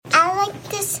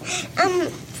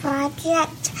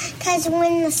project because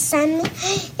when the sun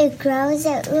it grows,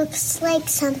 it looks like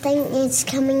something is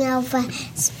coming out of a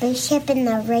spaceship and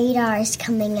the radar is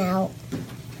coming out.